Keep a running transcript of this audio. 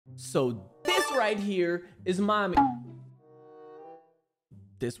So this right here is mommy.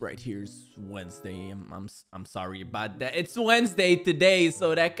 This right here is Wednesday. I'm sorry about that. It's Wednesday today,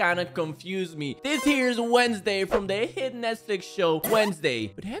 so that kind of confused me. This here is Wednesday from the hit Netflix show Wednesday.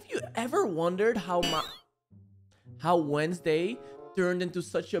 But have you ever wondered how Wednesday turned into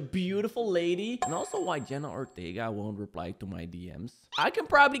such a beautiful lady? And also why Jenna Ortega won't reply to my DMs? I can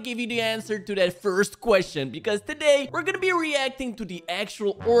probably give you the answer to that first question, because today we're gonna be reacting to the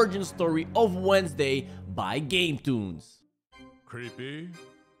actual origin story of Wednesday by Game Tunes. Creepy.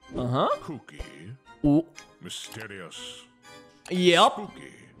 Kooky. Ooh. Mysterious. Yep.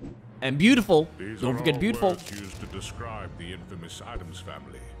 Spooky. And beautiful. These Don't are forget all beautiful. words used to describe the infamous Addams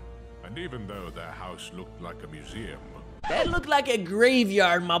family. And even though their house looked like a museum, That looked like a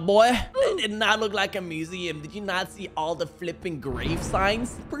graveyard, my boy. That did not look like a museum. Did you not see all the flipping grave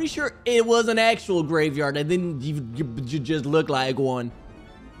signs? Pretty sure it was an actual graveyard. It didn't you just look like one.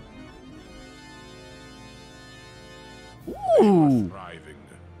 Ooh. thriving,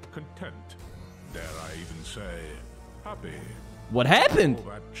 content, dare I even say, happy. What happened?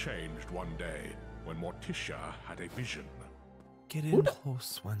 All that changed one day when Morticia had a vision. Get in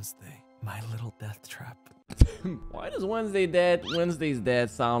close, Wednesday, my little death trap. Why does Wednesday's dad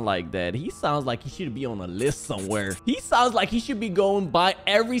sound like that? He sounds like he should be on a list somewhere. He sounds like he should be going by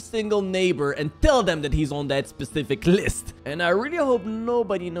every single neighbor and tell them that he's on that specific list. And I really hope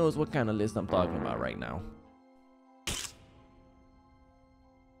nobody knows what kind of list I'm talking about right now.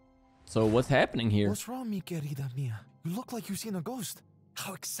 So what's happening here? What's wrong, mi querida mia? You look like you've seen a ghost.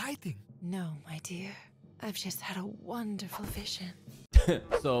 How exciting. No, my dear. I've just had a wonderful vision.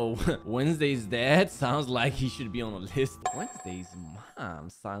 So Wednesday's dad sounds like he should be on a list. Wednesday's mom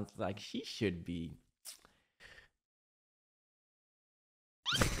sounds like she should be.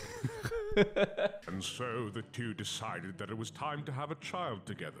 And so the two decided that it was time to have a child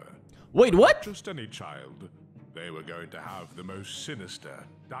together. Wait, what? Just any child. They were going to have the most sinister,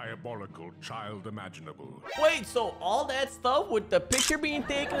 diabolical child imaginable. Wait, so all that stuff with the picture being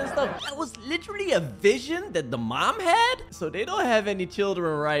taken and stuff, that was literally a vision that the mom had? So they don't have any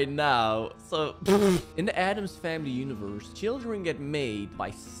children right now. So in the Addams Family universe, children get made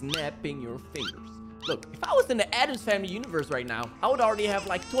by snapping your fingers. Look, if I was in the Addams Family universe right now, I would already have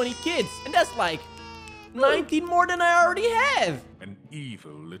like 20 kids. And that's like 19 more than I already have. An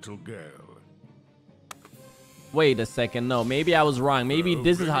evil little girl. Wait a second, no, maybe I was wrong. Maybe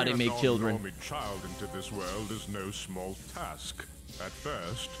this is how they make children. Bringing a non-normie child into this world is no small task. At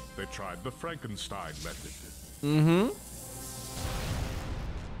first, they tried the Frankenstein method.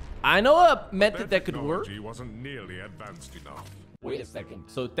 I know a method that could work. Technology wasn't nearly advanced enough. Wait a second.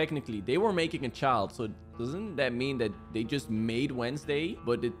 So technically, they were making a child. So doesn't that mean that they just made Wednesday,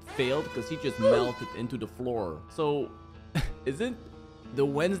 but it failed because he just melted into the floor? So isn't the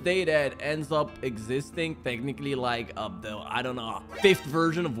Wednesday that ends up existing technically like the, I don't know, 5th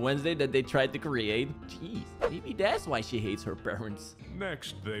version of Wednesday that they tried to create? Jeez, maybe that's why she hates her parents.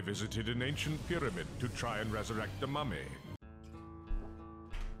 Next, they visited an ancient pyramid to try and resurrect the mummy.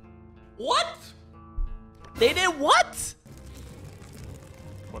 What? They did what?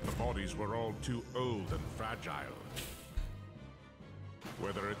 But the bodies were all too old and fragile.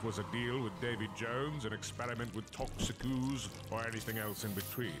 Whether it was a deal with Davy Jones, an experiment with toxic ooze, or anything else in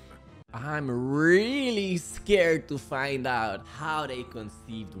between. I'm really scared to find out how they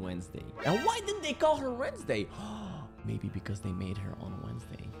conceived Wednesday. And why didn't they call her Wednesday? Maybe because they made her on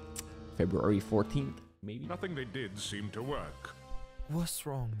Wednesday. February 14th, maybe? Nothing they did seemed to work. What's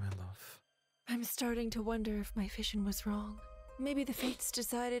wrong, my love? I'm starting to wonder if my vision was wrong. Maybe the fates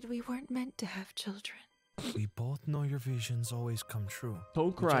decided we weren't meant to have children. We both know your visions always come true.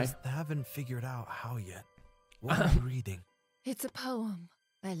 Don't We cry. just haven't figured out how yet. What are you reading? It's a poem.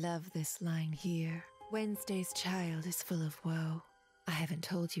 I love this line here. Wednesday's child is full of woe. I haven't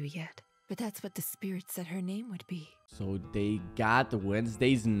told you yet, but that's what the spirit said her name would be. So they got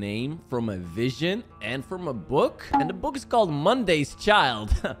Wednesday's name from a vision and from a book? And the book is called Monday's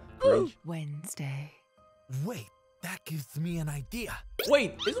Child. Cringe. Wednesday. Wait, that gives me an idea.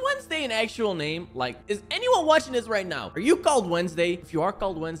 Wait, is Wednesday an actual name? Like, is anyone watching this right now? Are you called Wednesday? If you are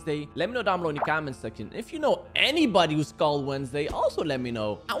called Wednesday, let me know down below in the comment section. If you know anybody who's called Wednesday, also let me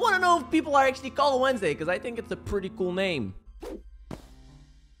know. I want to know if people are actually called Wednesday, because I think it's a pretty cool name.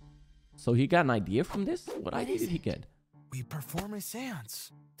 So he got an idea from this? What idea did he get? We perform a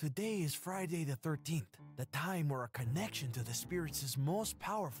seance. Today is Friday the 13th, the time where our connection to the spirits is most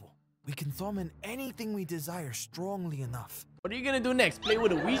powerful. We can summon anything we desire strongly enough. What are you gonna do next? Play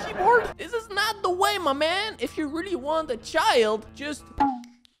with a Ouija board? This is not the way, my man. If you really want a child, just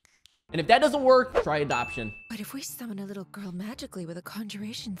And if that doesn't work, try adoption. But if we summon a little girl magically with a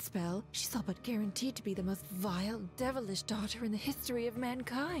conjuration spell, she's all but guaranteed to be the most vile, devilish daughter in the history of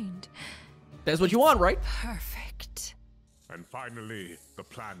mankind. That's what you want, right? Perfect. And finally, the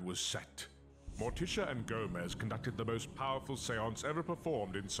plan was set. Morticia and Gomez conducted the most powerful seance ever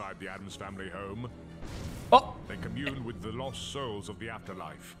performed inside the Addams family home. Oh, They communed with the lost souls of the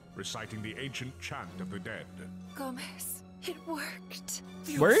afterlife, reciting the ancient chant of the dead. Gomez, it worked.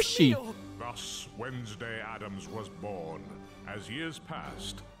 where is she? Thus, Wednesday Addams was born. As years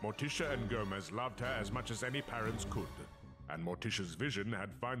passed, Morticia and Gomez loved her as much as any parents could. And Morticia's vision had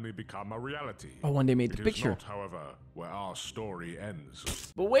finally become a reality. Oh, when they made the It is picture. not, however, where our story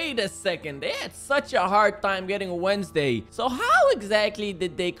ends. But wait a second, they had such a hard time getting Wednesday. So how exactly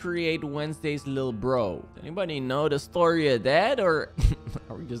did they create Wednesday's little bro? Does anybody know the story of that, or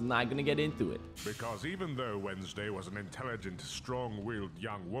are we just not gonna get into it? Because even though Wednesday was an intelligent, strong-willed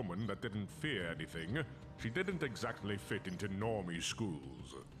young woman that didn't fear anything, she didn't exactly fit into normie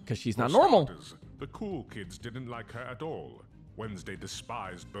schools. Because she's For not normal. starters, the cool kids didn't like her at all. Wednesday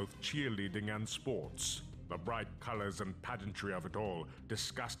despised both cheerleading and sports. The bright colors and pageantry of it all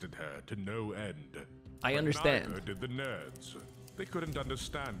disgusted her to no end. I But understand. neither did the nerds. They couldn't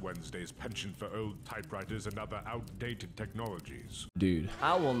understand Wednesday's penchant for old typewriters and other outdated technologies. Dude,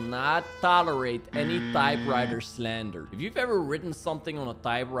 I will not tolerate any typewriter slander. If you've ever written something on a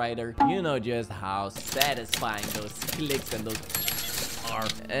typewriter, you know just how satisfying those clicks and those are.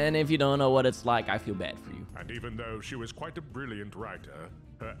 And if you don't know what it's like, I feel bad for you. And even though she was quite a brilliant writer,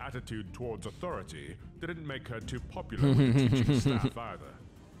 her attitude towards authority didn't make her too popular with the teaching staff either.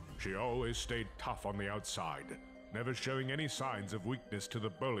 She always stayed tough on the outside, never showing any signs of weakness to the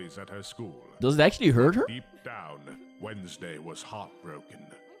bullies at her school. Does it actually hurt her? Deep down, Wednesday was heartbroken.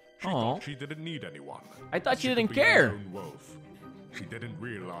 She Aw. thought she didn't need anyone. I thought she could didn't be her care. own wolf. She didn't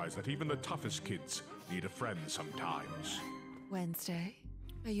realize that even the toughest kids need a friend sometimes. Wednesday,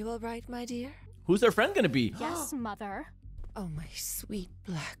 are you all right, my dear? Who's her friend gonna be? Yes, Mother. Oh, my sweet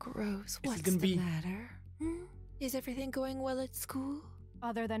black rose, it what's gonna the be- matter? Is everything going well at school?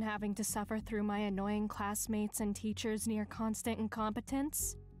 Other than having to suffer through my annoying classmates and teachers near constant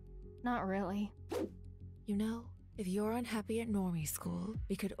incompetence? Not really. You know, if you're unhappy at normie school,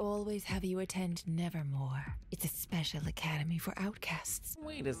 we could always have you attend Nevermore. It's a special academy for outcasts.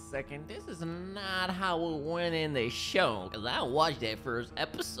 Wait a second, this is not how it went in the show. Because I watched that first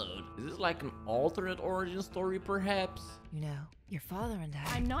episode. Is this like an alternate origin story, perhaps? You know, your father and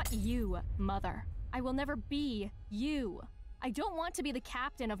I... I'm not you, Mother. I will never be you. I don't want to be the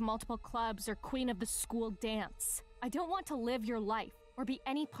captain of multiple clubs or queen of the school dance. I don't want to live your life or be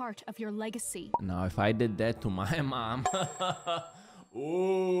any part of your legacy. Now, if I did that to my mom,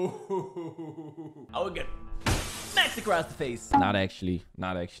 ooh, I would get smacked across the face. Not actually,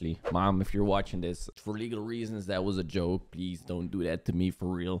 not actually. Mom, if you're watching this, for legal reasons, that was a joke. Please don't do that to me for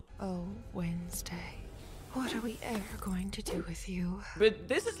real. Oh, Wednesday. What are we ever going to do with you? But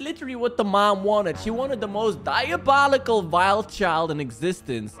this is literally what the mom wanted. She wanted the most diabolical, vile child in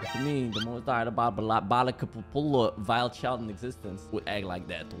existence. To me, the most diabolical, vile child in existence would act like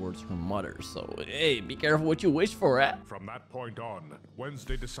that towards her mother. So, hey, be careful what you wish for, eh? From that point on,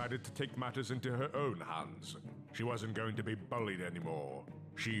 Wednesday decided to take matters into her own hands. She wasn't going to be bullied anymore.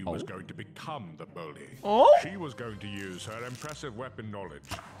 She was going to become the bully. Oh? She was going to use her impressive weapon knowledge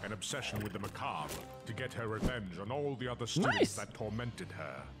and obsession with the macabre to get her revenge on all the other students Nice. that tormented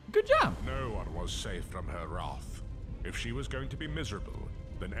her. Good job. No one was safe from her wrath. If she was going to be miserable,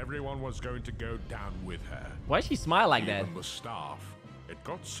 then everyone was going to go down with her. Why'd she smile like that? Even the staff. It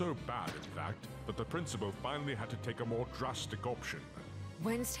got so bad, in fact, that the principal finally had to take a more drastic option.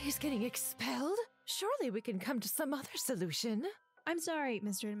 Wednesday's getting expelled? Surely we can come to some other solution. I'm sorry,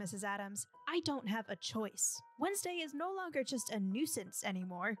 Mr. and Mrs. Addams. I don't have a choice. Wednesday is no longer just a nuisance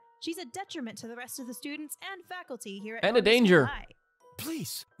anymore. She's a detriment to the rest of the students and faculty here at And a Northern School danger. High.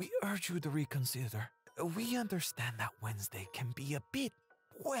 Please, we urge you to reconsider. We understand that Wednesday can be a bit,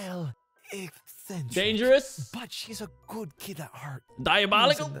 well, eccentric. Dangerous. But she's a good kid at heart.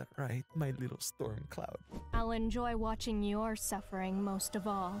 Diabolical. Isn't that right, my little storm cloud? I'll enjoy watching your suffering most of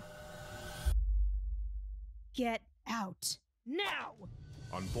all. Get out. Now!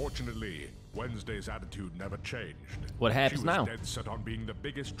 Unfortunately, Wednesday's attitude never changed. What happens She was now? dead set on being the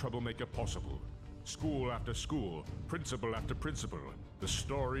biggest troublemaker possible. School after school, principal after principal, the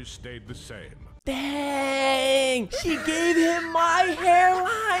story stayed the same. Dang! She gave him my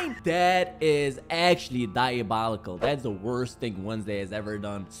hairline! That is actually diabolical. That's the worst thing Wednesday has ever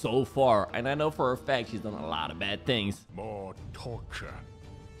done so far. And I know for a fact she's done a lot of bad things. More torture.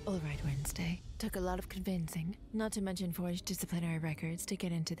 All right, Wednesday. Took a lot of convincing, not to mention forged disciplinary records to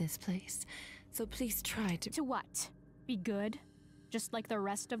get into this place. So please try to... To what? Be good? Just like the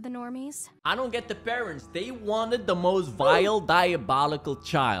rest of the normies? I don't get the parents. They wanted the most vile, diabolical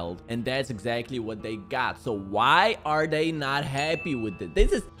child. And that's exactly what they got. So why are they not happy with it?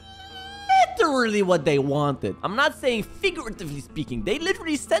 This is literally what they wanted. I'm not saying figuratively speaking. They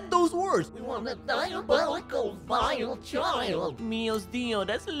literally said those words. We want a diabolical, vile child. Mios Dio.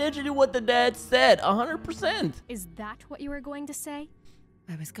 That's literally what the dad said. 100%. Is that what you were going to say?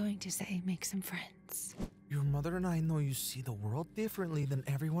 I was going to say make some friends. Your mother and I know you see the world differently than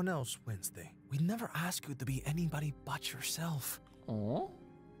everyone else, Wednesday. We never ask you to be anybody but yourself. Aww.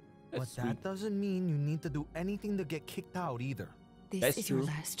 But that doesn't mean you need to do anything to get kicked out either. This is your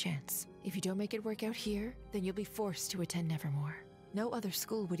last chance. If you don't make it work out here, then you'll be forced to attend Nevermore. No other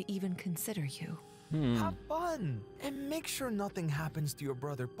school would even consider you. Have fun! And make sure nothing happens to your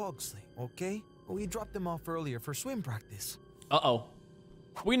brother Pugsley, okay? We dropped him off earlier for swim practice. Uh-oh.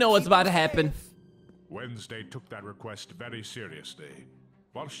 We know what's about to happen. Wednesday took that request very seriously.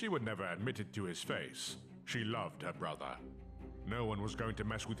 While she would never admit it to his face, she loved her brother. No one was going to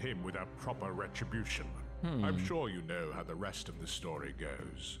mess with him without proper retribution. I'm sure you know how the rest of the story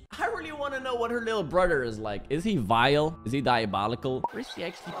goes. I really want to know what her little brother is like. Is he vile? Is he diabolical? Or is he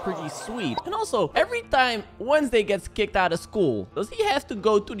actually pretty sweet? And also, every time Wednesday gets kicked out of school, does he have to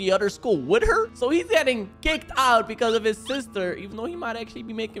go to the other school with her? So he's getting kicked out because of his sister, even though he might actually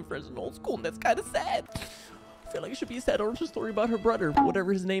be making friends in old school. And that's kind of sad. I feel like it should be a sad origin story about her brother,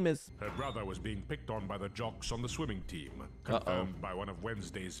 whatever his name is. Her brother was being picked on by the jocks on the swimming team, confirmed by one of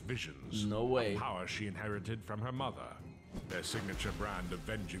Wednesday's visions. No way. The power she inherited from her mother. Their signature brand of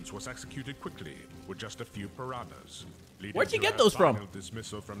vengeance was executed quickly, with just a few piranhas. Where'd you get those from?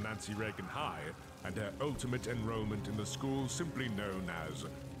 Dismissal from Nancy Reagan High, and her ultimate enrollment in the school simply known as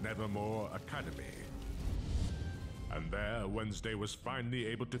Nevermore Academy. And there, Wednesday was finally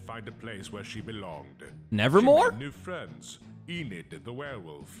able to find a place where she belonged. Nevermore? She made new friends. Enid the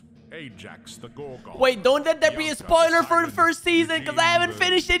werewolf. Ajax the Gorgon. Wait, don't let that be a spoiler for the first season, because I haven't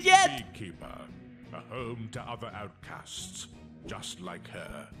finished it yet. Beekeeper. A home to other outcasts, just like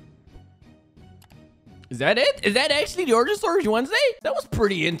her. Is that it? Is that actually the origin story of Wednesday? That was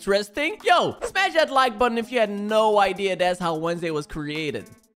pretty interesting. Yo, smash that like button if you had no idea that's how Wednesday was created.